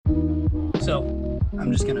So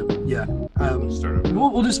I'm just gonna Start over.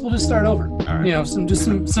 we'll just start over. All right. You know,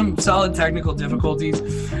 some solid technical difficulties.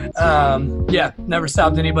 Never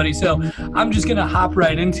stopped anybody. So I'm just gonna hop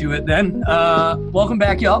right into it then. Welcome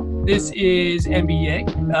back, y'all. This is NBA,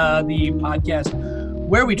 the podcast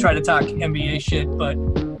where we try to talk NBA shit, but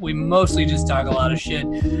we mostly just talk a lot of shit.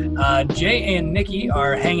 Jay and Nikki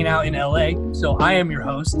are hanging out in LA, so I am your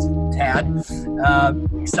host, Tad.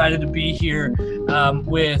 Excited to be here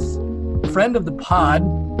with friend of the pod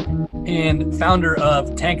and founder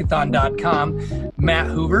of tankathon.com, Matt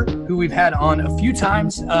Hoover, who we've had on a few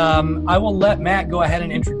times. I will let Matt go ahead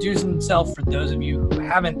and introduce himself for those of you who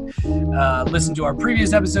haven't listened to our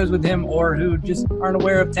previous episodes with him or who just aren't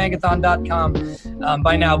aware of tankathon.com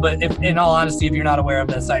by now. But if, in all honesty, if you're not aware of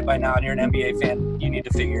that site by now and you're an NBA fan, you need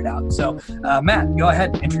to figure it out. So, Matt, go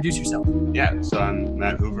ahead, introduce yourself. Yeah, so I'm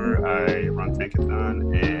Matt Hoover. I run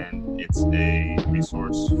Tankathon, and it's a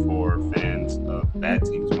resource for fans of bad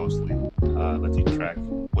teams mostly. Lets you track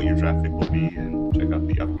what your draft pick will be and check out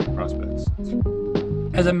the upcoming prospects.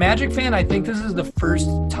 As a Magic fan, I think this is the first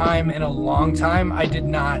time in a long time I did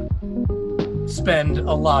not spend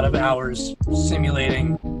a lot of hours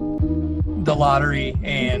simulating the lottery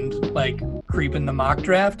and like creeping the mock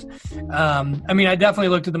draft. I mean, I definitely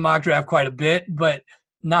looked at the mock draft quite a bit, but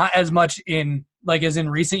not as much as in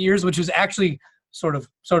recent years, which was actually sort of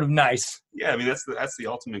nice. Yeah, I mean that's the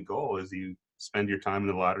ultimate goal is you spend your time in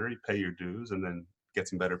the lottery, pay your dues, and then get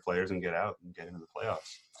some better players and get out and get into the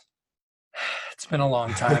playoffs. It's been a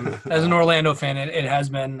long time. As an Orlando fan, it has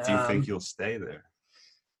been. Do you think you'll stay there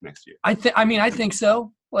next year? I think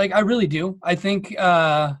so. Like, I really do. I think,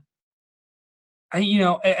 I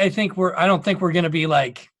don't think we're going to be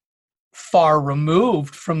like far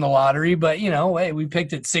removed from the lottery, but hey, we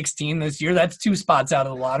picked at 16 this year. That's 2 spots out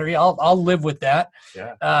of the lottery. I'll live with that.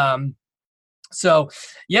 Yeah. So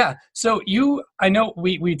I know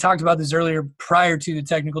we talked about this earlier prior to the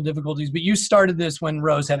technical difficulties, but you started this when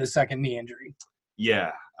Rose had a second knee injury.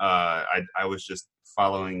 Yeah. I was just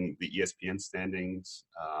following the ESPN standings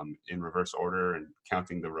in reverse order and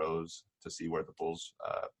counting the rows to see where the Bulls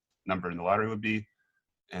number in the lottery would be.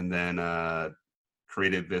 And then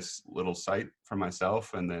created this little site for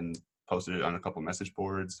myself and then posted it on a couple message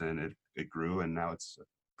boards, and it grew, and now it's a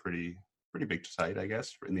pretty big site, I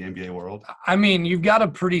guess, in the NBA world. I mean, you've got a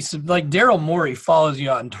pretty like Daryl Morey follows you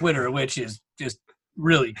on Twitter, which is just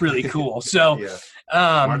really, really cool. So, yeah.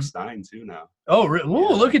 Mark Stein too now. Oh,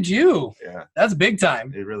 look at you! Yeah, that's big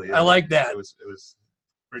time. It really is. I like that. It was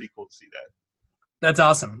pretty cool to see that. That's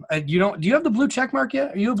awesome. Do you have the blue check mark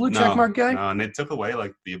yet? Are you a blue check mark guy? No, and it took away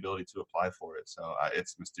like the ability to apply for it, so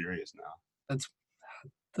it's mysterious now. That's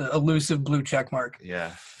the elusive blue check mark.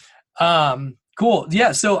 Yeah. Cool.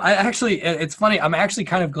 Yeah. So it's funny. I'm actually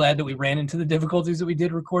kind of glad that we ran into the difficulties that we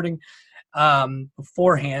did recording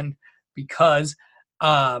beforehand because,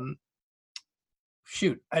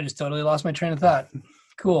 shoot, I just totally lost my train of thought.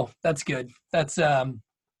 Cool. That's good. That's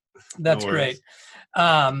great.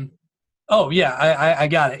 Oh yeah, I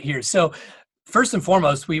got it here. So first and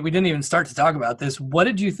foremost, we didn't even start to talk about this. What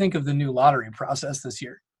did you think of the new lottery process this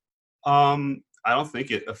year? I don't think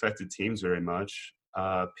it affected teams very much.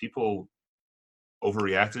 People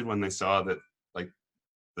overreacted when they saw that like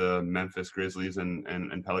the Memphis Grizzlies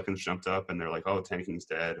and Pelicans jumped up and they're like, oh, tanking's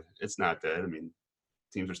dead. It's not dead. I mean,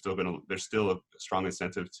 teams are there's still a strong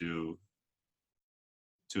incentive to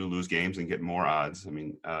lose games and get more odds.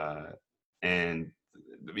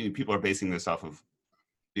 People are basing this off of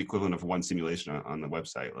the equivalent of one simulation on the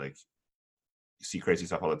website. Like, you see crazy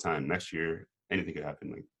stuff all the time. Next year, anything could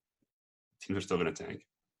happen. Like, teams are still going to tank.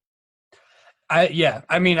 I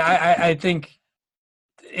think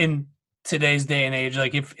in today's day and age,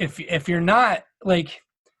 like if you're not like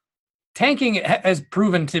tanking has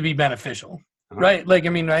proven to be beneficial, right? Like,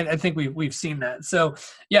 I think we've seen that. So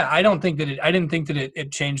yeah, I didn't think that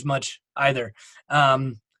it changed much either.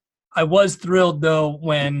 I was thrilled though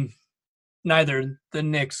when neither the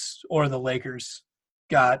Knicks or the Lakers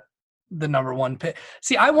got the number 1 pick.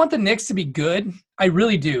 See, I want the Knicks to be good. I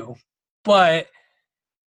really do. But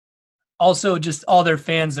also just all their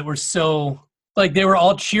fans that were so like they were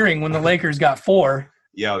all cheering when the Lakers got 4.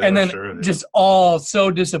 Yeah, and then just all so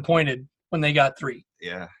disappointed when they got 3.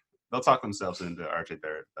 Yeah, they'll talk themselves into RJ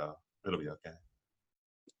Barrett though. It'll be okay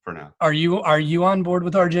for now. Are you on board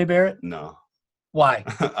with RJ Barrett? No. Why?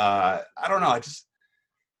 I don't know.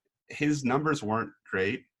 His numbers weren't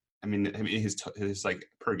great. I mean, his like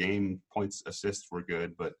per game points assists were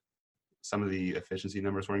good, but some of the efficiency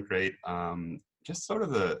numbers weren't great. Just sort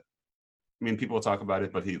of people will talk about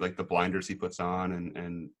it, but he like the blinders he puts on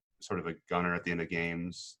and sort of a gunner at the end of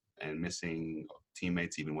games and missing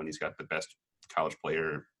teammates, even when he's got the best college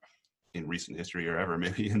player in recent history or ever,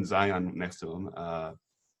 maybe in Zion next to him.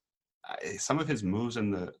 Some of his moves at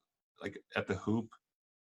the hoop,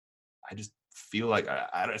 I just feel like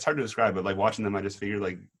it's hard to describe, but like watching them, I just figure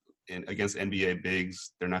like against NBA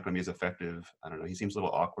bigs, they're not going to be as effective. I don't know. He seems a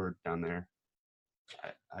little awkward down there.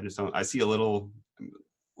 I just don't. I see a little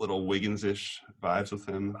Wiggins-ish vibes with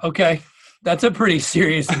him. Okay, that's a pretty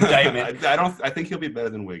serious indictment. I think he'll be better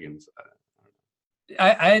than Wiggins.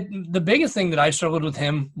 The biggest thing that I struggled with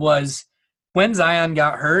him was when Zion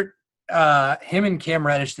got hurt. Him and Cam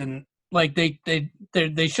Reddish didn't like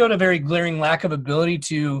they showed a very glaring lack of ability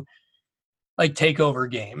to like take over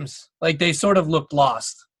games. Like they sort of looked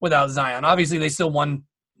lost without Zion. Obviously, they still won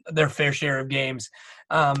their fair share of games.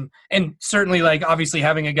 And certainly, like, obviously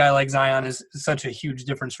having a guy like Zion is such a huge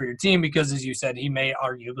difference for your team because, as you said, he may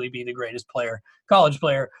arguably be the greatest college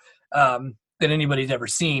player, that anybody's ever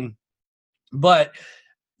seen. But,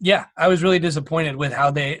 yeah, I was really disappointed with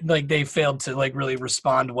how they failed to, like, really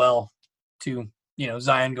respond well to,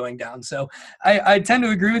 Zion going down. So I tend to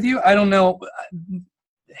agree with you. I don't know.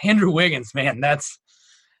 Andrew Wiggins, man, that's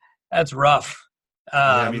rough.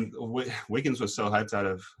 I mean, Wiggins was so hyped out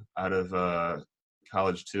of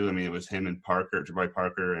college too. I mean, it was him and Jabari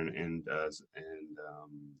Parker, and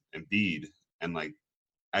Embiid, and like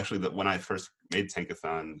actually, when I first made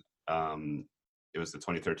Tankathon, it was the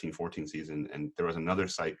 2013-14 season, and there was another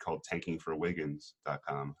site called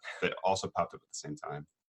tankingforwiggins.com that also popped up at the same time,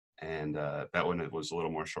 and that one it was a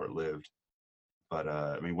little more short-lived. But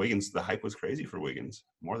I mean, Wiggins, the hype was crazy for Wiggins,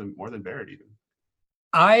 more than Barrett even.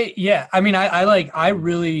 I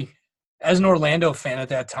really, as an Orlando fan at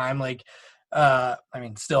that time, like,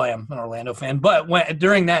 still I am an Orlando fan, but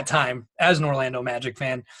during that time, as an Orlando Magic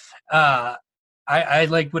fan, I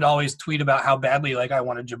like would always tweet about how badly like I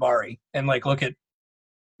wanted Jabari and like look at,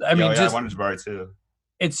 I wanted Jabari too.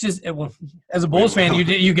 It's just as a Bulls fan,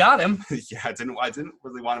 you got him. Yeah, I didn't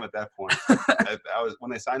really want him at that point. I was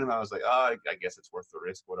when they signed him, I was like, oh, I guess it's worth the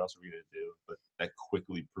risk. What else are we gonna do? But that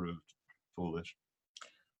quickly proved foolish.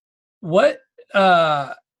 What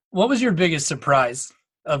was your biggest surprise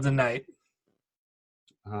of the night?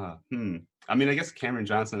 I mean, I guess Cameron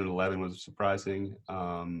Johnson at 11 was surprising.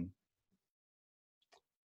 I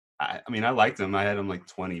liked him. I had him like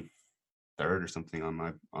 23rd or something on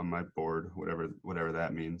my board, whatever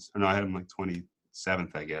that means. Or no, I had him like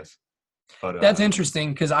 27th, I guess. But that's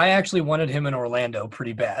interesting because I actually wanted him in Orlando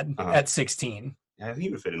pretty bad at 16. Yeah, I think he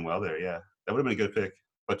would fit in well there. Yeah, that would have been a good pick.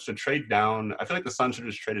 But to trade down, I feel like the Suns should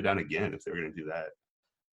have just traded down again if they were going to do that.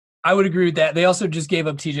 I would agree with that. They also just gave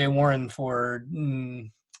up T.J. Warren for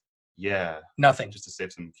nothing, just to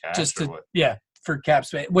save some cash. For cap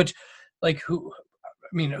space. Which, like, who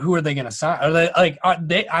are they going to sign? Are they like?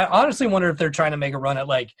 I honestly wonder if they're trying to make a run at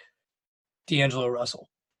like D'Angelo Russell.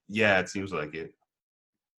 Yeah, it seems like it.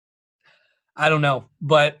 I don't know,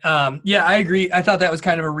 but I agree. I thought that was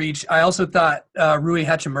kind of a reach. I also thought Rui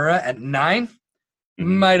Hachimura at 9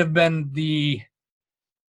 might have been the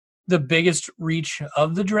biggest reach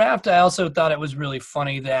of the draft. I also thought it was really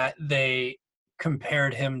funny that they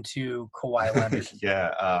compared him to Kawhi Leonard.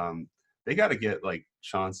 Yeah, they got to get like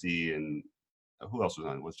Chauncey and who else was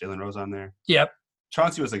on? Was Jalen Rose on there? Yep.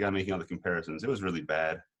 Chauncey was the guy making all the comparisons. It was really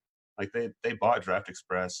bad. Like they bought Draft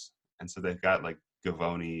Express, and so they've got like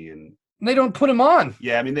Gavoni and they don't put him on.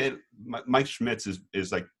 Yeah, I mean, Mike Schmitz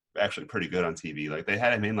is like actually pretty good on TV. Like they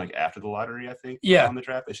had him in like after the lottery, I think. Yeah. On the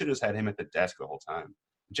draft, they should have just had him at the desk the whole time.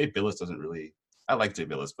 Jay Billis doesn't really. I like Jay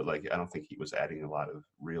Billis, but like I don't think he was adding a lot of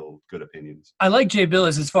real good opinions. I like Jay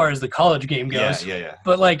Billis as far as the college game goes. Yeah.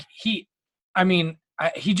 But like I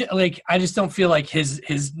just don't feel like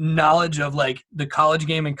his knowledge of like the college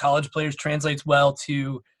game and college players translates well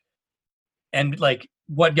to, and like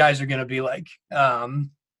what guys are going to be like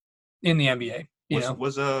in the NBA.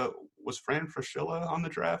 Was Fran Fraschilla on the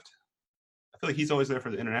draft? I feel like he's always there for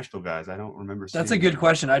the international guys. I don't remember. That's a good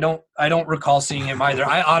question. I don't recall seeing him either.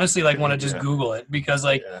 I honestly like want to just Google it because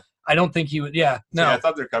like I don't think he would. Yeah, no. I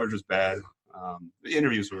thought their coverage was bad. The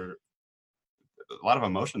interviews were a lot of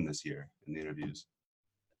emotion this year in the interviews.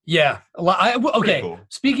 Yeah, a lot. Okay. Cool.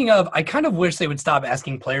 Speaking of, I kind of wish they would stop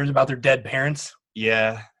asking players about their dead parents.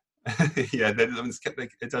 Yeah. Yeah,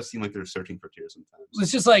 it does seem like they're searching for tears sometimes.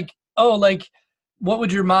 It's just like, what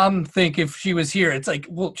would your mom think if she was here? It's like,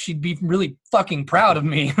 well, she'd be really fucking proud of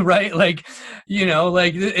me, right? Like,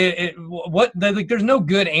 like there's no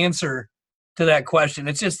good answer to that question.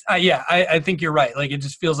 It's just, I think you're right. Like, it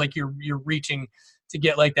just feels like you're reaching to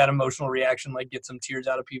get like that emotional reaction, like get some tears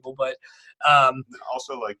out of people. But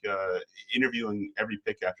also like interviewing every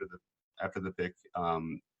pick after the pick.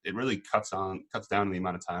 it really cuts down the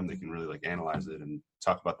amount of time they can really like analyze it and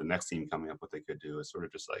talk about the next team coming up, what they could do. It's sort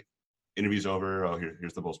of just like interviews over. Oh,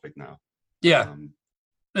 here's the Bulls pick now. Yeah.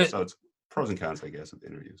 So it's pros and cons, I guess, of the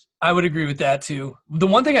interviews. I would agree with that too. The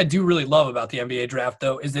one thing I do really love about the NBA draft,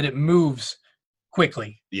 though, is that it moves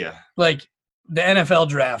quickly. Yeah. Like the NFL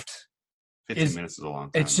draft. 15 minutes is a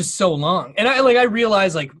long time. It's just so long. And I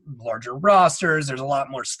realize like larger rosters, there's a lot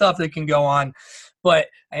more stuff that can go on. But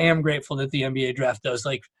I am grateful that the NBA draft does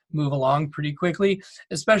like move along pretty quickly,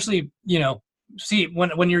 especially, see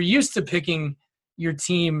when you're used to picking your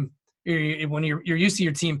team, when you're used to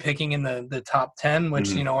your team picking in the top 10,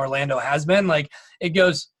 which, Orlando has been, like it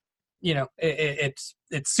goes, it's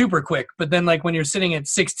super quick. But then like when you're sitting at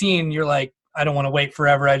 16, you're like, I don't want to wait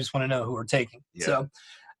forever. I just want to know who we're taking. Yeah.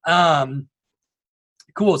 So,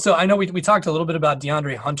 cool. So I know we talked a little bit about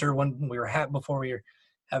DeAndre Hunter when we were before we were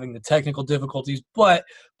having the technical difficulties. But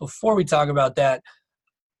before we talk about that,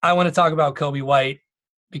 I want to talk about Kobe White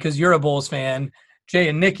because you're a Bulls fan. Jay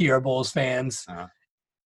and Nikki are Bulls fans. Uh-huh.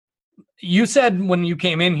 You said when you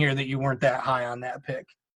came in here that you weren't that high on that pick.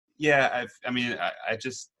 Yeah, I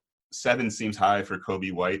just 7 seems high for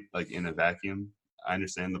Kobe White, like in a vacuum. I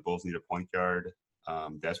understand the Bulls need a point guard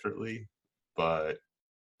desperately, but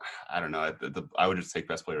I don't know. I would just take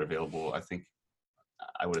best player available. I think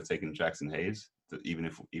I would have taken Jackson Hayes, even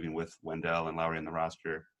with Wendell and Lowry on the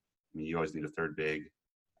roster. I mean, you always need a third big.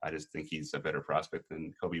 I just think he's a better prospect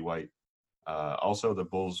than Kobe White. Also, the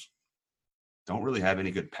Bulls don't really have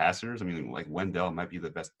any good passers. I mean, like Wendell might be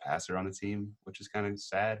the best passer on the team, which is kind of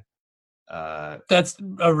sad. That's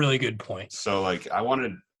a really good point. So, like, I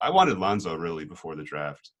wanted Lonzo really before the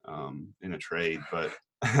draft in a trade, but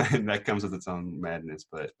that comes with its own madness.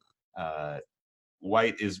 But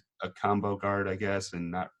White is a combo guard, I guess,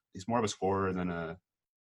 and he's more of a scorer than a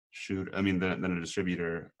shooter. I mean, than a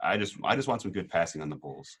distributor. I just want some good passing on the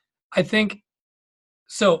Bulls. I think.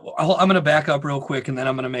 So I'm going to back up real quick, and then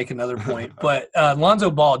I'm going to make another point. But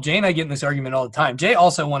Lonzo Ball, Jay and I get in this argument all the time. Jay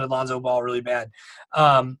also wanted Lonzo Ball really bad.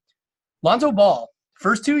 Lonzo Ball,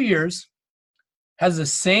 first 2 years, has the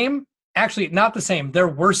same – actually, not the same. They're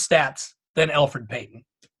worse stats than Elfrid Payton.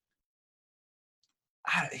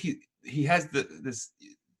 He has this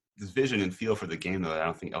vision and feel for the game, though, that I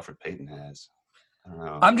don't think Elfrid Payton has. I don't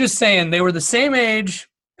know. I'm just saying they were the same age,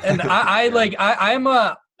 and I'm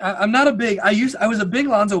not a big – I was a big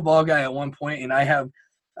Lonzo Ball guy at one point, and I have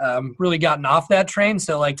really gotten off that train.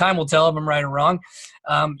 So, like, time will tell if I'm right or wrong.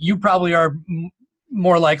 You probably are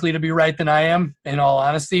more likely to be right than I am, in all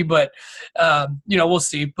honesty. But, we'll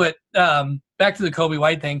see. But back to the Kobe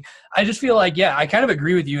White thing, I just feel like, I kind of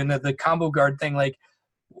agree with you in the combo guard thing. Like,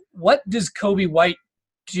 what does Kobe White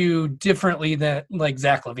do differently than, like,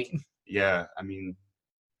 Zach LaVine? Yeah, I mean,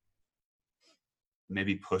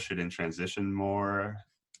 maybe push it in transition more.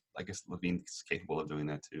 I guess LaVine's capable of doing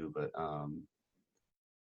that too, but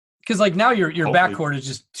because like now your backcourt is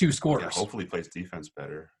just two scorers. Yeah, hopefully plays defense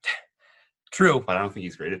better. True, but I don't think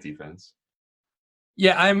he's great at defense.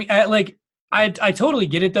 Yeah, I mean, I totally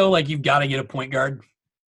get it though. Like you've got to get a point guard,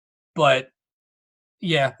 but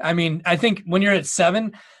yeah, I mean, I think when you're at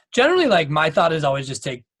 7, generally, like my thought is always just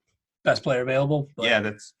take best player available. But yeah,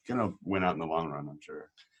 that's gonna win out in the long run, I'm sure.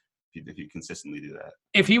 If you consistently do that.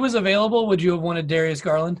 If he was available, would you have wanted Darius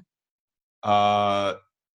Garland? Not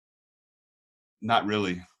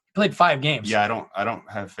really. He played 5 games. Yeah, I don't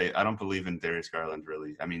have faith. I don't believe in Darius Garland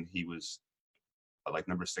really. I mean, he was like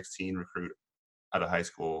number 16 recruit out of high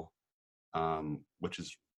school, which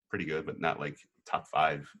is pretty good, but not like top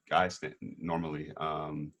 5 guys normally.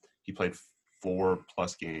 He played 4+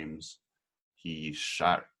 games. He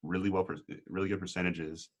shot really good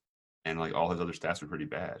percentages. And like all his other stats were pretty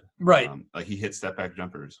bad. Right. Like he hit step back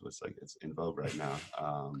jumpers, which like it's in vogue right now.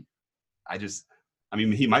 I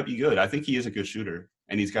mean, he might be good. I think he is a good shooter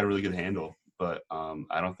and he's got a really good handle, but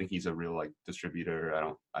I don't think he's a real like distributor.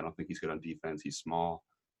 I don't think he's good on defense. He's small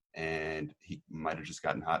and he might have just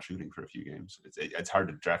gotten hot shooting for a few games. It's hard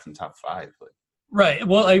to draft in top 5. But. Right.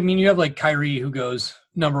 Well, I mean, you have like Kyrie who goes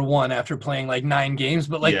number 1 after playing like 9 games,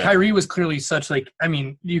 but like Kyrie was clearly such like, I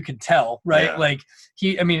mean, you could tell, right? Yeah. Like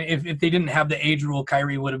if they didn't have the age rule,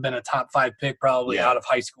 Kyrie would have been a top 5 pick probably out of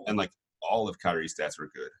high school. And like all of Kyrie's stats were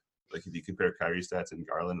good. Like if you compare Kyrie's stats and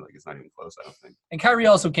Garland, like it's not even close, I don't think. And Kyrie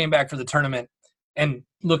also came back for the tournament and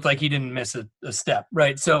looked like he didn't miss a step,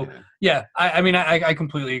 right? So I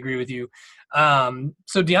completely agree with you.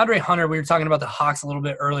 So DeAndre Hunter, we were talking about the Hawks a little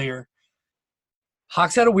bit earlier.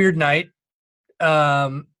 Hawks had a weird night.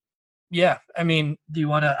 I mean, do you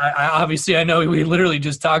want to – obviously I know we literally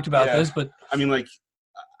just talked about this, but – I mean, like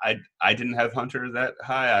I didn't have Hunter that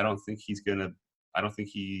high. I don't think he's going to I don't think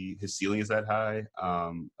his ceiling is that high.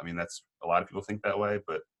 I mean, that's a lot of people think that way,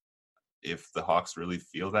 but if the Hawks really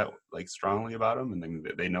feel that like strongly about him, and then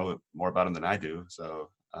they know more about him than I do, so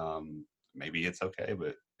maybe it's okay.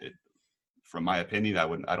 But from my opinion, I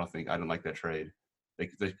didn't like that trade. They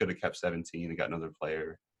could have kept 17 and got another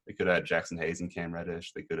player. They could have had Jackson Hayes and Cam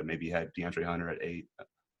Reddish. They could have maybe had DeAndre Hunter at 8.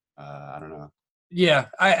 I don't know. Yeah,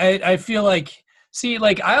 I feel like, see,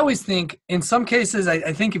 like I always think in some cases,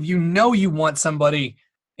 I think if you know you want somebody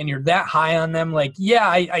and you're that high on them, like, yeah,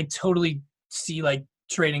 I totally see like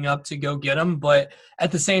trading up to go get them. But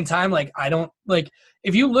at the same time, like I don't like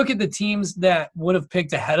if you look at the teams that would have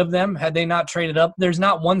picked ahead of them had they not traded up, there's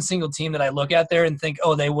not one single team that I look at there and think,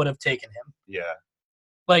 oh, they would have taken him. Yeah.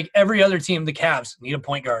 Like every other team, the Cavs need a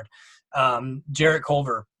point guard. Jarrett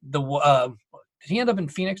Culver, did he end up in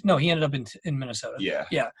Phoenix? No, he ended up in Minnesota. Yeah.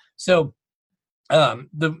 Yeah. So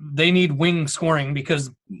they need wing scoring because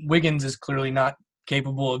Wiggins is clearly not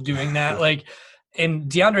capable of doing that. Like, and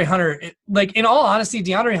DeAndre Hunter, like in all honesty,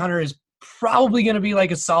 DeAndre Hunter is probably going to be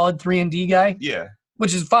like a solid 3-and-D guy. Yeah.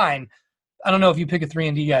 Which is fine. I don't know if you pick a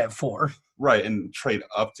 3-and-D guy at 4. Right, and trade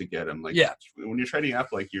up to get him. Like, yeah. When you're trading up,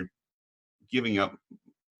 like you're giving up.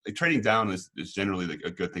 Like, trading down is generally like a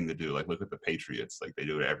good thing to do. Like, look at the Patriots. Like, they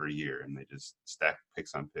do it every year, and they just stack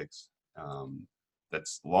picks on picks.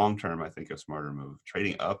 That's long-term, I think, a smarter move.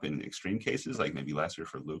 Trading up in extreme cases, like maybe last year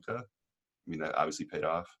for Luka, I mean, that obviously paid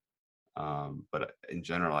off. But in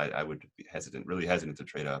general, I would be really hesitant to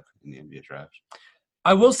trade up in the NBA draft.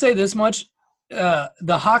 I will say this much.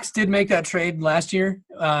 The Hawks did make that trade last year,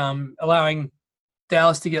 allowing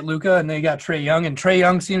Dallas to get Luka, and they got Trae Young, and Trae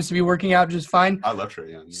Young seems to be working out just fine. I love Trae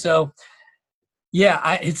Young. Yeah. So,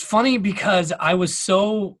 yeah, it's funny because I was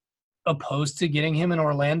so opposed to getting him in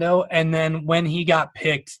Orlando, and then when he got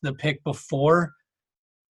picked, the pick before,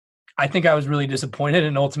 I think I was really disappointed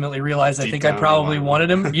and ultimately realized I think I probably wanted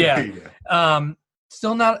him. Yeah. Yeah.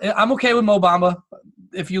 Still not – I'm okay with Mo Bamba.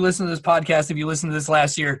 If you listen to this podcast, if you listened to this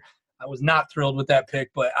last year, I was not thrilled with that pick,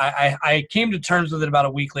 but I came to terms with it about a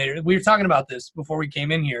week later. We were talking about this before we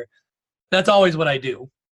came in here. That's always what I do.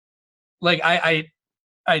 Like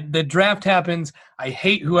the draft happens. I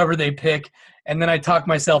hate whoever they pick, and then I talk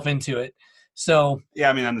myself into it. So yeah,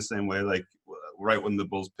 I mean, I'm the same way. Like right when the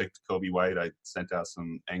Bulls picked Kobe White, I sent out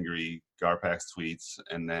some angry Garpax tweets,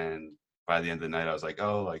 and then by the end of the night, I was like,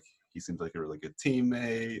 oh, like he seems like a really good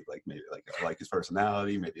teammate. Like maybe like I like his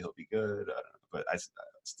personality. Maybe he'll be good. I don't know. But I'm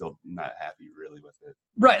still not happy really with it.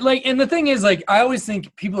 Right. Like, and the thing is, like, I always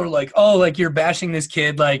think people are like, oh, like you're bashing this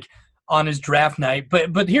kid like on his draft night.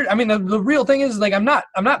 But here, I mean, the real thing is like I'm not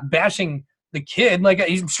bashing the kid. Like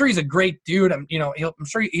I'm sure he's a great dude. I'm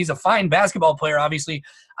sure he's a fine basketball player. Obviously,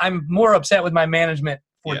 I'm more upset with my management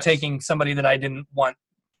for taking somebody that I didn't want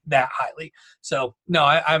that highly. So no,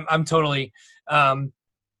 I'm totally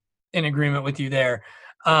in agreement with you there.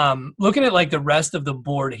 Looking at like the rest of the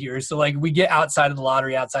board here. So like we get outside of the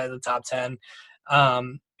lottery, outside of the top 10,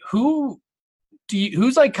 who's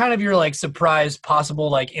like kind of your like surprise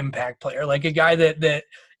possible like impact player, like a guy that,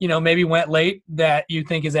 maybe went late that you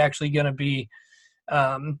think is actually going to be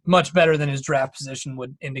much better than his draft position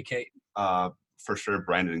would indicate? For sure.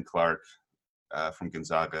 Brandon Clark from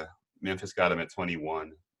Gonzaga. Memphis got him at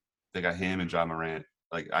 21. They got him and John Morant.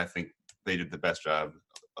 Like, I think they did the best job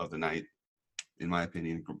of the night, in my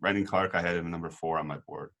opinion. Brandon Clark, I had him number 4 on my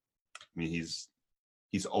board. I mean, he's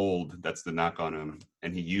old. That's the knock on him.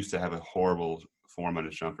 And he used to have a horrible form on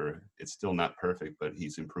his jumper. It's still not perfect, but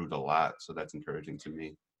he's improved a lot. So that's encouraging to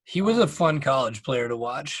me. He was a fun college player to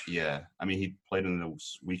watch. Yeah. I mean, he played in a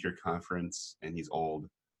weaker conference, and he's old.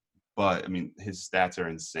 But, I mean, his stats are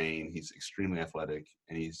insane. He's extremely athletic,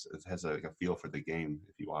 and he has a feel for the game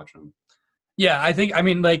if you watch him. Yeah, I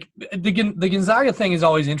mean, like, the Gonzaga thing is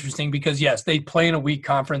always interesting because, yes, they play in a weak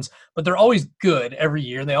conference, but they're always good every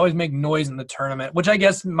year. They always make noise in the tournament, which I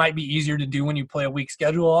guess might be easier to do when you play a weak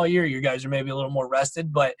schedule all year. You guys are maybe a little more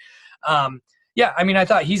rested. But, yeah, I mean, I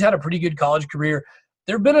thought he's had a pretty good college career.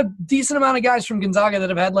 There have been a decent amount of guys from Gonzaga that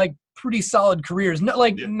have had, like, pretty solid careers.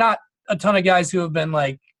 Not a ton of guys who have been,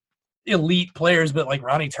 like, elite players, but, like,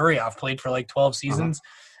 Ronnie Turiaf played for, like, 12 seasons.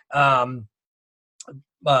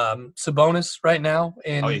 Sabonis right now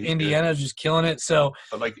in Indiana is just killing it. So,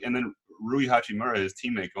 but like, and then Rui Hachimura, his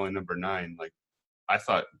teammate, going number 9. Like, I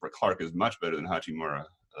thought Clark is much better than Hachimura.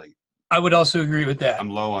 Like, I would also agree with that.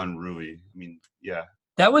 I'm low on Rui. I mean, yeah,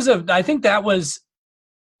 I think that was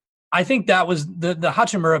the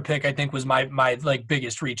Hachimura pick. I think was my like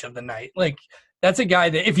biggest reach of the night. Like, that's a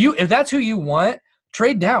guy that if that's who you want,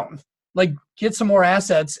 trade down, like get some more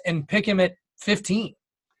assets and pick him at 15.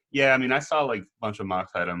 Yeah, I mean, I saw like a bunch of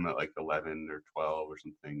mocks had him at like 11 or 12 or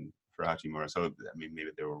something for Hachimura. So I mean, maybe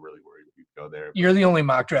they were really worried we'd go there. But You're the only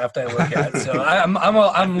mock draft I look at, so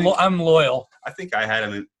I'm loyal. I think I had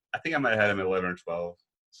him. I think I might have had him at 11 or 12.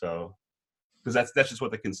 So because that's just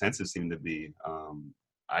what the consensus seemed to be.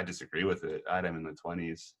 I disagree with it. I had him in the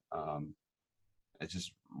 20s. It's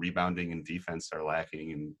just rebounding and defense are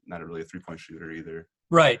lacking, and not really a 3-point shooter either.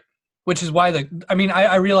 Right, which is why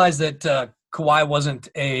I realized that Kawhi wasn't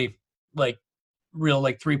a real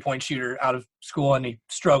 3-point shooter out of school, and he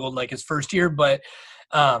struggled his first year. But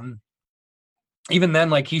even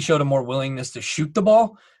then, he showed a more willingness to shoot the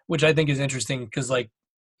ball, which I think is interesting because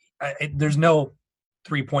there's no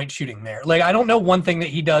 3-point shooting there. I don't know one thing that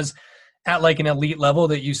he does at an elite level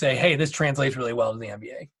that you say, hey, this translates really well to the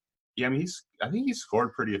NBA. Yeah, I mean, I think he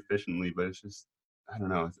scored pretty efficiently, but it's just, I don't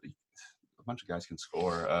know. A bunch of guys can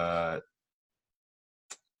score.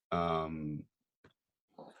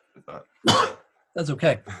 That's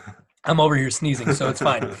okay. I'm over here sneezing, so it's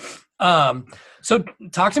fine. So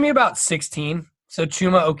talk to me about 16. So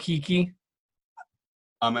Chuma Okeke.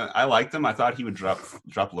 I liked him. I thought he would drop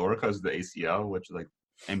lower because of the ACL, which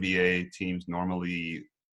NBA teams normally,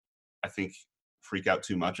 I think, freak out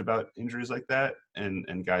too much about injuries like that,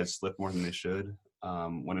 and guys slip more than they should.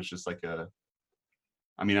 When it's just I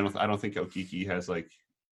don't think Okeke has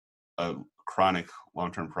a chronic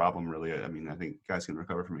long-term problem really. I mean, I think guys can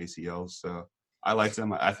recover from ACLs. So I liked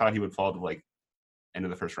him. I thought he would fall to end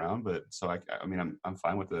of the first round, but so I'm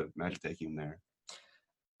fine with the Magic taking him there.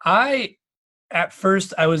 At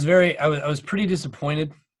first I was pretty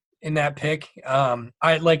disappointed in that pick.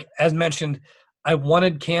 As mentioned, I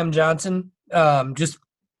wanted Cam Johnson just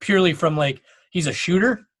purely from he's a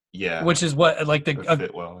shooter. Yeah. Which is what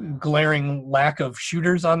glaring lack of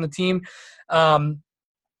shooters on the team. The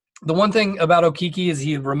one thing about Okeke is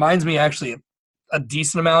he reminds me actually a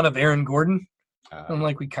decent amount of Aaron Gordon.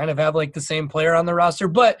 We kind of have the same player on the roster,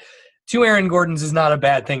 but 2 Aaron Gordons is not a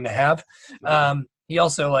bad thing to have. He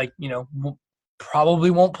also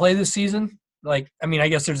probably won't play this season. I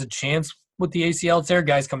guess there's a chance with the ACL tear,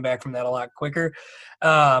 guys come back from that a lot quicker.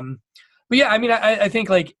 But yeah, I think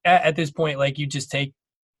at this point, you just take,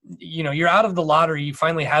 you're out of the lottery. You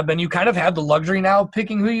finally have been. You kind of have the luxury now of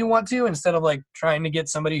picking who you want to instead of trying to get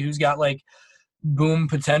somebody who's got boom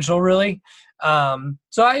potential really.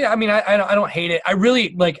 So I don't hate it. I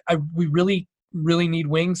really we really need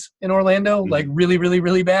wings in Orlando, really, really,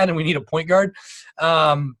 really bad, and we need a point guard.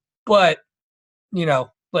 But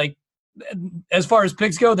as far as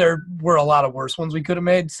picks go, there were a lot of worse ones we could have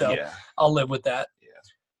made. So yeah. I'll live with that.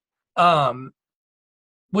 Yeah.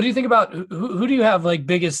 What do you think about who do you have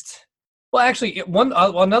biggest? Well, actually,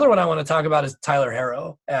 another one I want to talk about is Tyler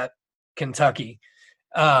Herro at Kentucky,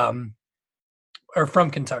 or from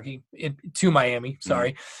Kentucky to Miami.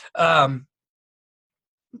 Sorry,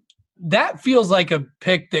 that feels like a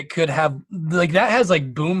pick that could have that has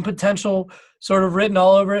boom potential sort of written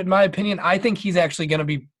all over it. In my opinion, I think he's actually going to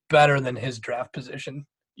be better than his draft position.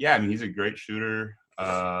 Yeah, I mean he's a great shooter.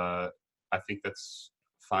 I think that's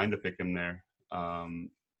fine to pick him there.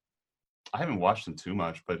 I haven't watched him too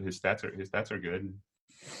much, but his stats are good.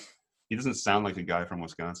 He doesn't sound like a guy from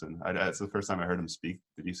Wisconsin. It's the first time I heard him speak.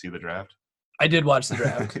 Did you see the draft? I did watch the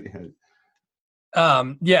draft.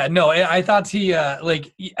 Yeah. I thought he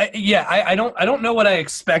I don't know what I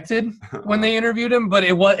expected when they interviewed him, but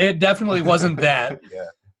it definitely wasn't that.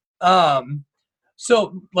 Yeah.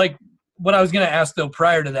 So what I was going to ask though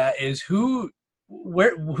prior to that is who's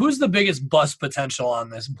the biggest bust potential on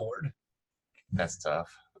this board? That's tough.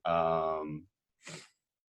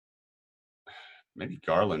 Maybe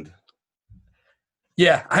Garland.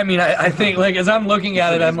 Yeah, I think as I'm looking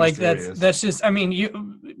at it, I'm that's just.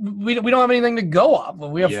 We don't have anything to go off of.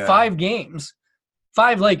 We have 5 games,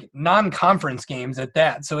 5 non-conference games at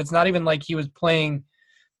that. So it's not even he was playing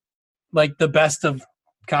the best of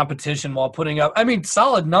competition while putting up.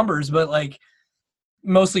 Solid numbers, but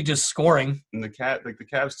mostly just scoring. And the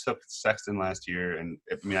Cavs took Sexton last year, and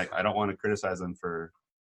I don't want to criticize them for.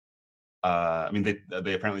 They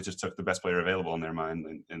apparently just took the best player available in their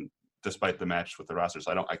mind, and despite the match with the roster,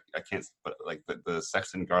 so I can't. But the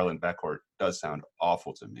Sexton Garland backcourt does sound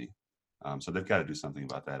awful to me. So they've got to do something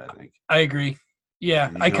about that. I think. I agree.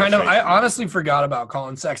 Yeah, I honestly forgot about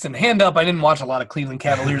Colin Sexton. Hand up, I didn't watch a lot of Cleveland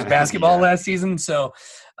Cavaliers basketball last season, so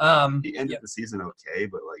he ended the season okay,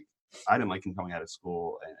 but I didn't like him coming out of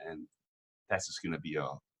school, and that's just going to be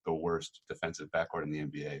the worst defensive backcourt in the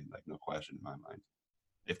NBA, no question in my mind.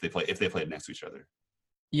 If they played next to each other.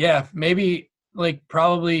 Yeah, maybe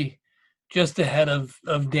probably just ahead of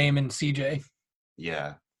Dame and CJ.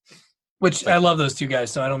 Yeah. Which I love those two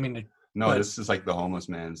guys, so I don't mean to No, but this is like the homeless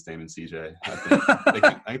man's Dame and CJ.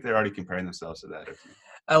 I think they're already comparing themselves to that.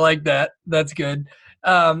 I like that. That's good.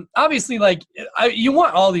 Obviously, like you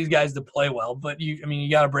want all these guys to play well, but you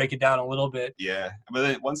got to break it down a little bit. Yeah, but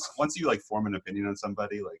then once you like form an opinion on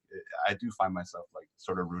somebody, like I do find myself like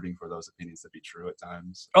sort of rooting for those opinions to be true at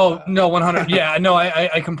times. Oh no, 100. Yeah, no,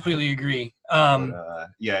 I completely agree.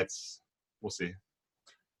 Yeah, we'll see.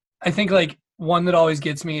 I think like one that always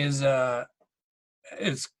gets me is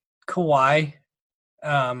Kawhi,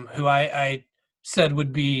 who I said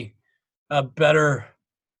would be a better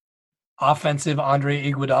offensive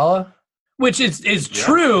Andre Iguodala, which is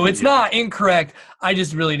true. It's not incorrect. I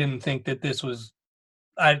just really didn't think that this was.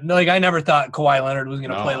 I never thought Kawhi Leonard was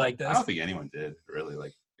going to play like this. I don't think anyone did really.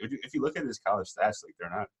 Like if you look at his college stats, like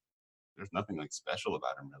there's nothing like special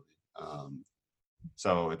about him really.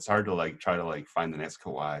 So it's hard to like try to like find the next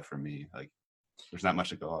Kawhi for me. Like there's not much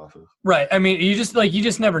to go off of. Right. I mean, you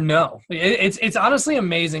just never know. It's honestly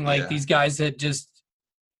amazing. Like these guys that just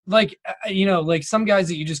like like some guys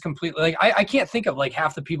that you just completely like. I can't think of like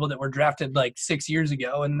half the people that were drafted like 6 years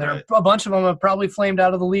ago, and a bunch of them have probably flamed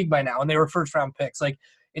out of the league by now, and they were first round picks. Like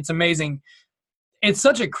it's amazing. It's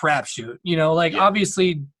such a crapshoot.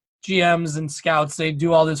 Obviously GMs and scouts, they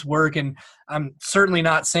do all this work, and I'm certainly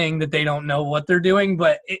not saying that they don't know what they're doing,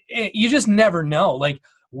 but you just never know. Like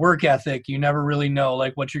work ethic, you never really know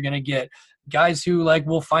like what you're going to get. Guys who like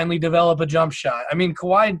will finally develop a jump shot. I mean,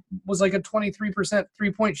 Kawhi was like a 23%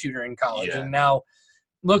 3-point shooter in college, and now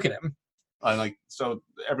look at him. Like so,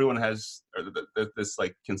 everyone has this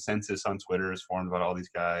like consensus on Twitter is formed about all these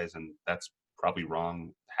guys, and that's probably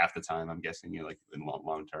wrong half the time. I'm guessing like in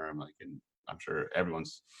long term, like, and I'm sure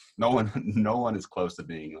no one is close to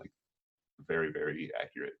being like very very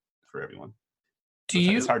accurate for everyone.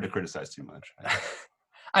 It's hard to criticize too much.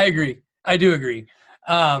 I agree. I do agree.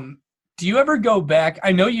 Do you ever go back?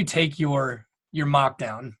 I know you take your mock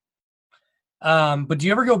down, but do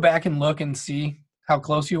you ever go back and look and see how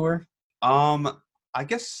close you were? I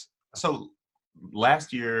guess so.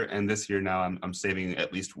 Last year and this year now, I'm saving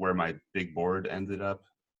at least where my big board ended up,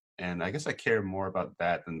 and I guess I care more about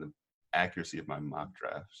that than the accuracy of my mock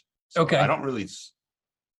drafts. So okay. I don't really.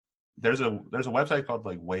 There's a website called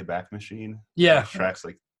like Wayback Machine. Yeah. That tracks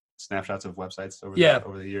like snapshots of websites over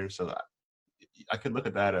the years. So I could look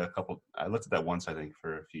at that I looked at that once, I think,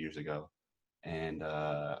 for a few years ago, and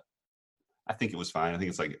I think it was fine. I think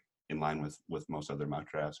it's like in line with most other mock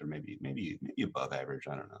drafts, or maybe above average.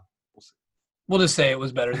 I don't know. We'll see. We'll just say it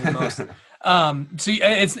was better than most. So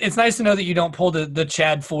it's nice to know that you don't pull the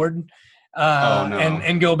Chad Ford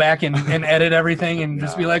and go back and edit everything and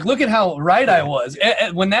just be like, look at how right I was.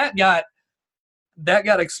 When that got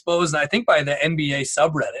exposed, I think by the NBA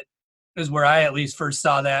subreddit is where I at least first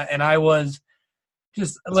saw that, and I was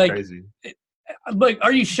just like, crazy. Like,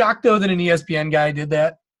 are you shocked though that an ESPN guy did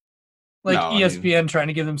that? Like no, ESPN trying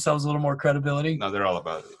to give themselves a little more credibility? No, they're all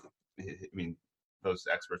about it. I mean, those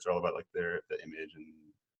experts are all about like the image and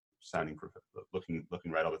sounding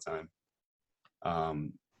looking right all the time.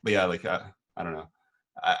 But yeah, like I don't know.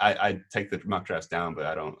 I take the mock drafts down, but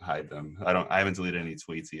I don't hide them. I haven't deleted any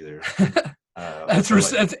tweets either. That's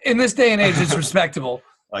in this day and age, it's respectable.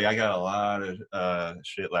 Like I got a lot of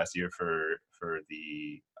shit last year for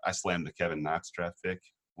I slammed the Kevin Knox draft pick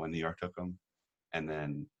when New York took him, and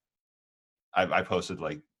then I posted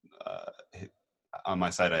like on my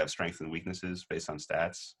site I have strengths and weaknesses based on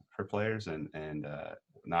stats for players, and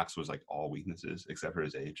Knox was like all weaknesses except for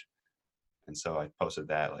his age, and so I posted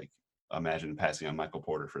that like, imagine passing on Michael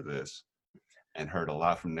Porter for this, and heard a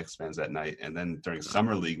lot from Knicks fans that night. And then during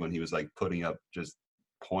summer league, when he was like putting up just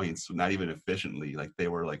points, not even efficiently, like they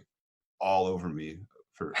were like all over me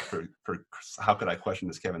for how could I question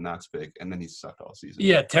this Kevin Knox pick? And then he sucked all season.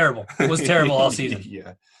 Yeah, terrible. It was terrible all season.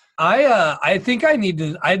 Yeah. I think I need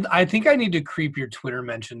to creep your Twitter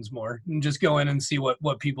mentions more and just go in and see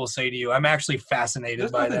what people say to you. I'm actually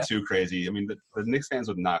fascinated by that. Nothing too crazy. I mean, the Knicks fans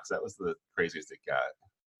with Knox, that was the craziest it got.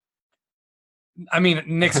 I mean,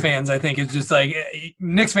 Knicks fans, I think, is just like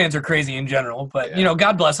Knicks fans are crazy in general, but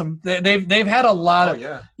God bless them. They've had a lot of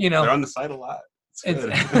they're on the site a lot.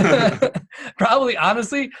 It's probably,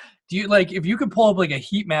 honestly, do you like if you could pull up like a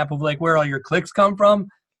heat map of like where all your clicks come from?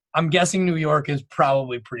 I'm guessing New York is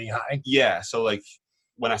probably pretty high. Yeah, so like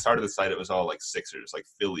when I started the site, it was all like Sixers. Like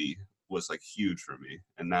Philly was like huge for me,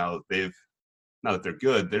 and now that they're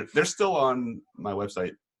good, they're still on my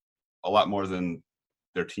website a lot more than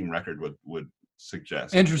their team record would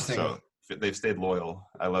suggest. Interesting. So they've stayed loyal.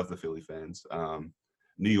 I love the Philly fans.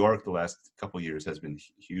 New York the last couple of years has been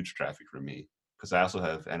huge traffic for me because I also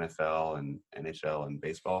have NFL and NHL and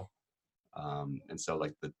baseball. And so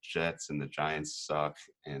like the Jets and the Giants suck,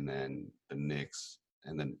 and then the Knicks,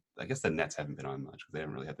 and then I guess the Nets haven't been on much because they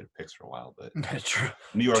haven't really had their picks for a while. But True.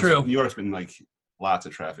 New York's been like lots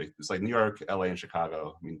of traffic. It's like New York, LA, and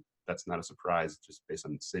Chicago. I mean, that's not a surprise just based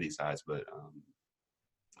on city size, but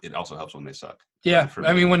it also helps when they suck. Yeah,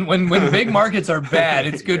 I mean, when big markets are bad,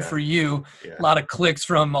 it's good for you. Yeah. A lot of clicks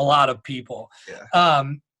from a lot of people. Yeah.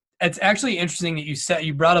 It's actually interesting that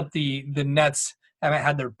you brought up the Nets haven't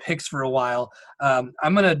had their picks for a while. I'm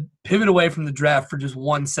going to pivot away from the draft for just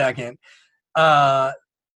 1 second. The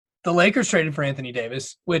Lakers traded for Anthony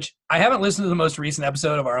Davis, which I haven't listened to the most recent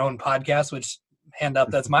episode of our own podcast, which hand up,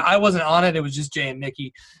 I wasn't on it. It was just Jay and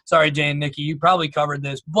Nikki. Sorry, Jay and Nikki. You probably covered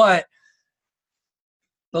this, but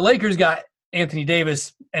the Lakers got Anthony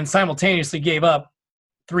Davis and simultaneously gave up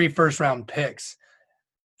 3 first-round picks.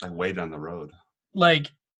 Like way down the road.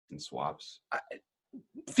 Like in swaps. I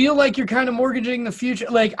feel like you're kind of mortgaging the future.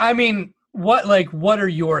 Like, I mean, what are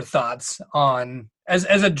your thoughts on as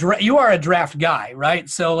you are a draft guy, right?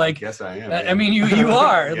 So like, yes, I am. I mean, you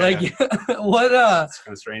are yeah. Like what it's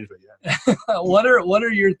kind of strange, but yeah. what are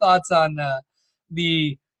your thoughts on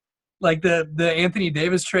the Anthony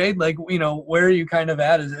Davis trade? Like, you know, where are you kind of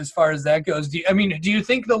at as far as that goes? Do you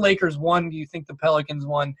think the Lakers won? Do you think the Pelicans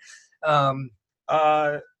won?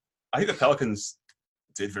 I think the Pelicans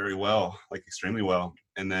did very well, like extremely well.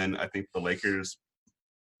 And then I think the Lakers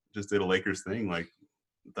just did a Lakers thing. Like,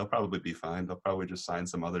 they'll probably be fine. They'll probably just sign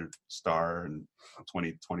some other star in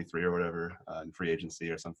 2023 or whatever in free agency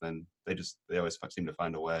or something. They always seem to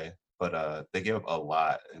find a way. But they gave up a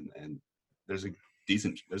lot, and there's a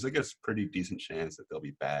pretty decent chance that they'll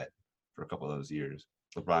be bad for a couple of those years.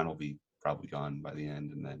 LeBron will be probably gone by the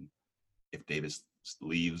end, and then if Davis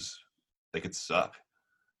leaves, they could suck.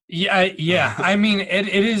 Yeah. I mean, it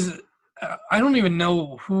is. I don't even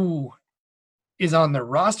know who is on their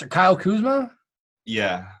roster. Kyle Kuzma.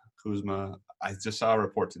 Yeah, Kuzma. I just saw a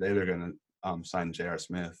report today they're going to sign J.R.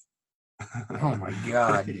 Smith. Oh my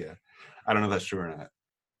God. Yeah, I don't know if that's true or not.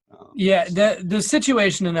 Yeah, the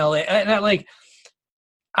situation in LA, and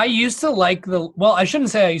I used to like I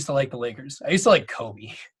shouldn't say I used to like the Lakers. I used to like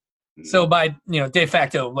Kobe. So by, de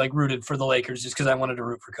facto, like rooted for the Lakers just because I wanted to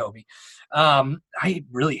root for Kobe. I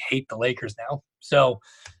really hate the Lakers now. So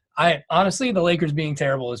honestly, the Lakers being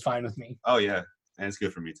terrible is fine with me. Oh yeah. And it's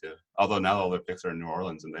good for me too. Although now all their picks are in New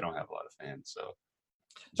Orleans and they don't have a lot of fans. So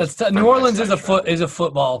New Orleans is a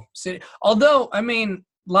football city. Although, I mean,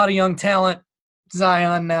 a lot of young talent,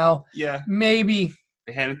 Zion now. Yeah. Maybe.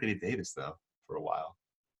 They had Anthony Davis though for a while.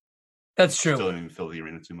 That's true. Still didn't even fill the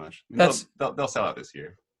arena too much. I mean, they'll sell out this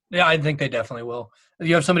year. Yeah, I think they definitely will.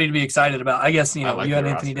 You have somebody to be excited about. I guess you had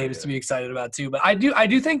Anthony roster, Davis to be excited about too. But I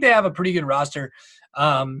do think they have a pretty good roster.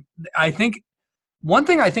 I think one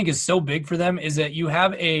thing I think is so big for them is that you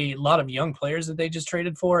have a lot of young players that they just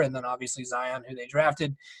traded for, and then obviously Zion, who they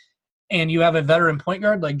drafted, and you have a veteran point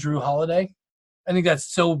guard like Drew Holiday. I think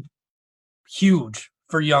that's so huge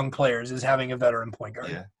for young players is having a veteran point guard.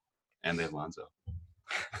 Yeah, and they have Lonzo.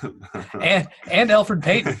 and Alfred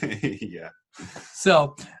Payton. Yeah.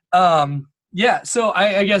 So, so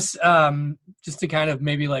I guess just to kind of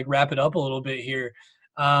maybe like wrap it up a little bit here,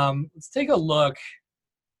 let's take a look.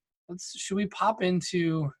 Should we pop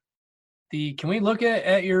into can we look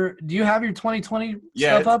at do you have your 2020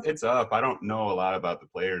 stuff up? It's up. I don't know a lot about the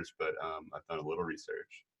players, but I've done a little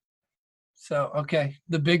research. So, okay,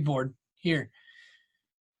 the big board here.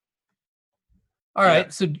 All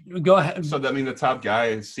right, so go ahead. So, I mean, the top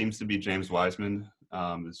guy seems to be James Wiseman,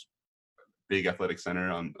 this big athletic center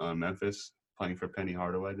on Memphis, playing for Penny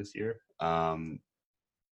Hardaway this year.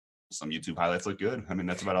 Some YouTube highlights look good. I mean,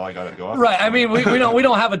 that's about all I got to go off. Right. I mean, we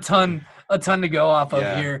don't have a ton to go off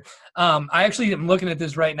of here. I actually am looking at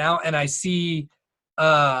this right now, and I see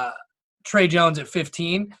Trey Jones at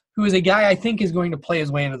 15, who is a guy I think is going to play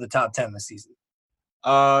his way into the top 10 this season.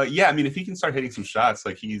 Yeah, I mean, if he can start hitting some shots,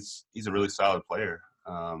 like he's a really solid player.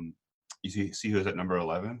 You see who's at number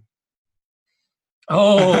 11?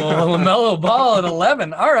 Oh, LaMelo Ball at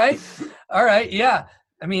 11. All right, yeah.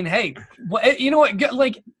 I mean, hey, you know what?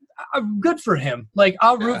 Like, good for him. Like,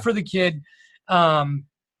 I'll root for the kid. God,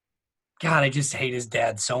 I just hate his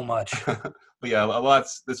dad so much. But yeah,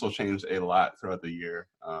 this will change a lot throughout the year.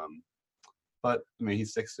 But I mean,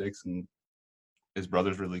 he's 6'6", and his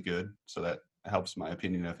brother's really good, so that helps my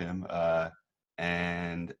opinion of him.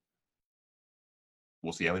 And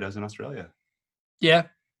we'll see how he does in Australia. Yeah.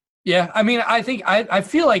 I mean, I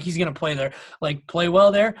feel like he's going to play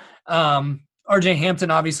well there. RJ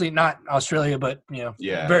Hampton, obviously not Australia, but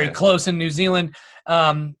very close in New Zealand.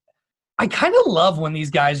 I kind of love when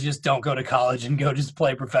these guys just don't go to college and go just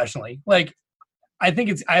play professionally. Like, I think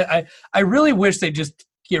it's I really wish they just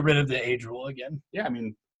get rid of the age rule again. Yeah, I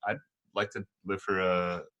mean, I'd like to live for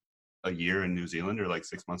a year in New Zealand or like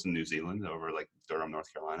 6 months in New Zealand over like Durham,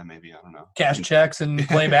 North Carolina, maybe. I don't know. Cash checks and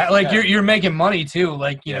play back. Like you're making money too.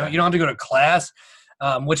 Like, you know, you don't have to go to class,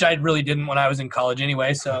 which I really didn't when I was in college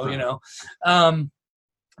anyway. So, you know, I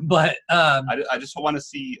just want to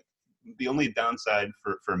see. The only downside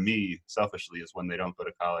for me selfishly is when they don't go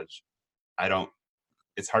to college.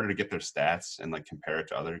 It's harder to get their stats and like compare it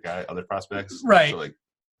to other prospects. Right. So like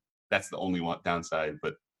that's the only one downside,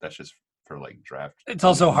 but that's just for like draft. It's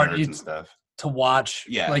also hard and stuff to watch.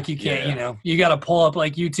 Yeah. Like you can't, you know, you got to pull up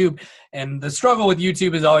like YouTube, and the struggle with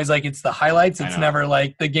YouTube is always like it's the highlights. It's never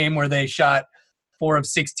like the game where they shot 4 of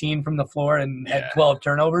 16 from the floor and had 12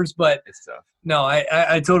 turnovers. But it's tough. No,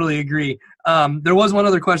 I totally agree. There was one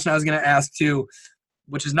other question I was going to ask too,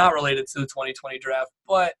 which is not related to the 2020 draft,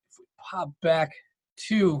 but if we pop back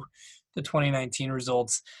to the 2019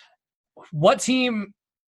 results, what team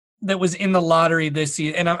that was in the lottery this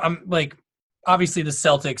season, and I'm like, obviously the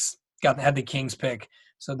Celtics had the Kings pick,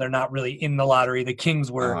 so they're not really in the lottery. The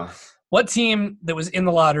Kings were. What team that was in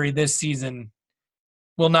the lottery this season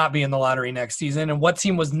will not be in the lottery next season, and what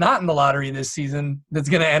team was not in the lottery this season that's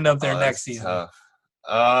going to end up there next season? Tough.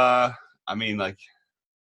 I mean, like,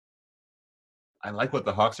 I like what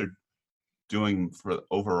the Hawks are doing for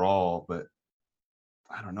overall, but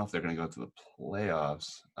I don't know if they're going to go to the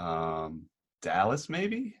playoffs. Dallas,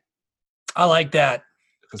 maybe? I like that.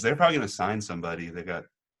 Because they're probably going to sign somebody. They got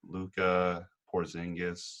Luka,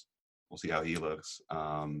 Porzingis. We'll see how he looks.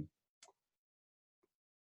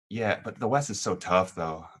 Yeah, but the West is so tough,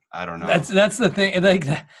 though. I don't know. That's the thing. Like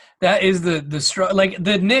that is the struggle. Like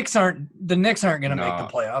the Knicks aren't going to make the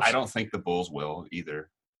playoffs. I don't think the Bulls will either.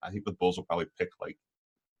 I think the Bulls will probably pick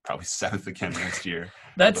probably 7th again next year.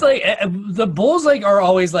 That's like the Bulls are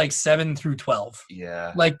always like 7 through 12.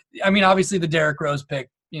 Yeah. Like, I mean, obviously the Derrick Rose pick,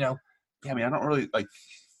 you know. Yeah, I mean, I don't really like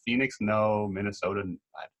Phoenix. No, Minnesota.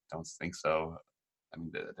 I don't think so. I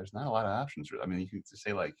mean, there's not a lot of options. I mean, you could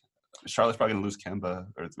say like Charlotte's probably going to lose Kemba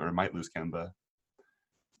or might lose Kemba.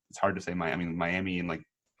 It's hard to say. Miami and like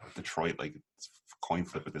Detroit, like it's coin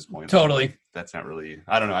flip at this point. Totally. Like, that's not really.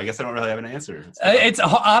 I don't know. I guess I don't really have an answer. It's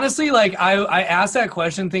honestly like I asked that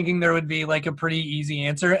question thinking there would be like a pretty easy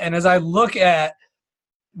answer, and as I look at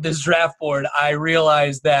this draft board, I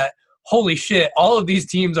realize that holy shit, all of these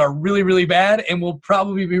teams are really, really bad and will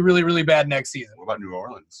probably be really, really bad next season. What about New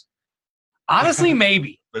Orleans? Honestly,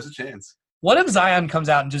 maybe. There's a chance. What if Zion comes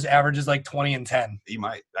out and just averages like 20 and 10? He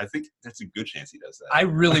might. I think that's a good chance he does that. I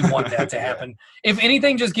really want that to happen. If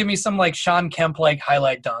anything, just give me some like Sean Kemp like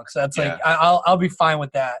highlight dunks. That's like I'll be fine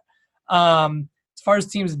with that. As far as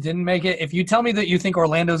teams that didn't make it, if you tell me that you think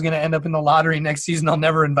Orlando's going to end up in the lottery next season, I'll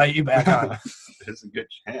never invite you back on. There's a good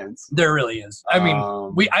chance. There really is. I mean,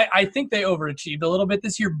 I think they overachieved a little bit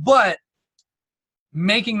this year, but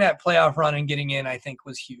making that playoff run and getting in, I think,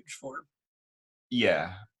 was huge for them.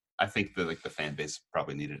 Yeah. I think the fan base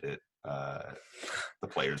probably needed it. The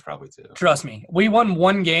players probably too. Trust me, we won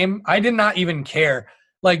one game. I did not even care.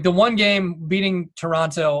 Like the one game beating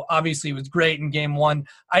Toronto obviously was great in game one.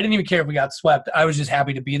 I didn't even care if we got swept. I was just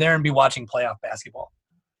happy to be there and be watching playoff basketball.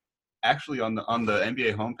 Actually, on the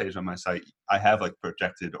NBA homepage on my site, I have like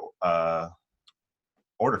projected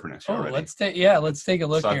order for next year already. Let's take a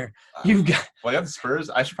look here. You've got. Well, I have the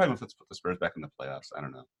Spurs. I should probably put the Spurs back in the playoffs. I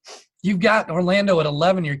don't know. You've got Orlando at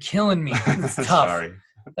 11. You're killing me. It's tough. Sorry.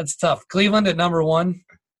 That's tough. Cleveland at number 1.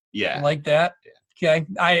 Yeah. I like that. Yeah.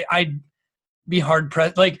 Okay. I'd be hard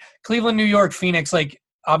pressed. Like Cleveland, New York, Phoenix. Like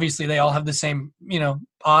obviously they all have the same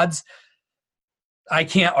odds. I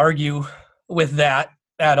can't argue with that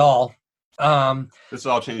at all. This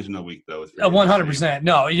all changed in a week, though. 100%.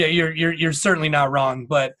 No, yeah, you're certainly not wrong.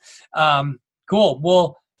 But cool.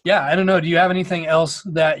 Well, yeah, I don't know. Do you have anything else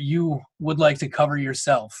that you would like to cover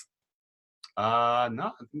yourself? No, I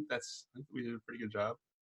think we did a pretty good job.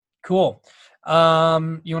 Cool. You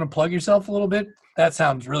want to plug yourself a little bit? That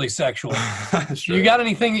sounds really sexual. Sure. You got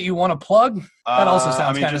anything that you want to plug? That also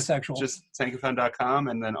sounds kind of sexual. Just tankathon.com,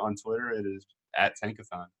 and then on Twitter it is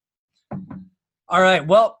 @tankathon. All right.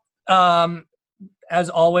 Well, as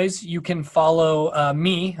always, you can follow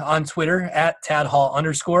me on Twitter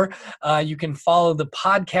 @TadHall_. You can follow the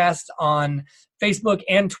podcast on Facebook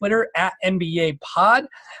and Twitter @NBA Pod.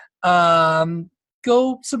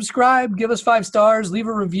 Go subscribe, give us 5 stars, leave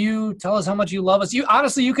a review, tell us how much you love us.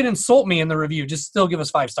 You can insult me in the review. Just still give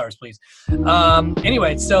us 5 stars, please.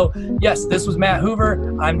 Anyway, so yes, this was Matt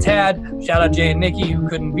Hoover. I'm Tad. Shout out Jay and Nikki who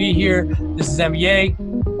couldn't be here. This is NBA.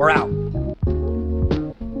 We're out.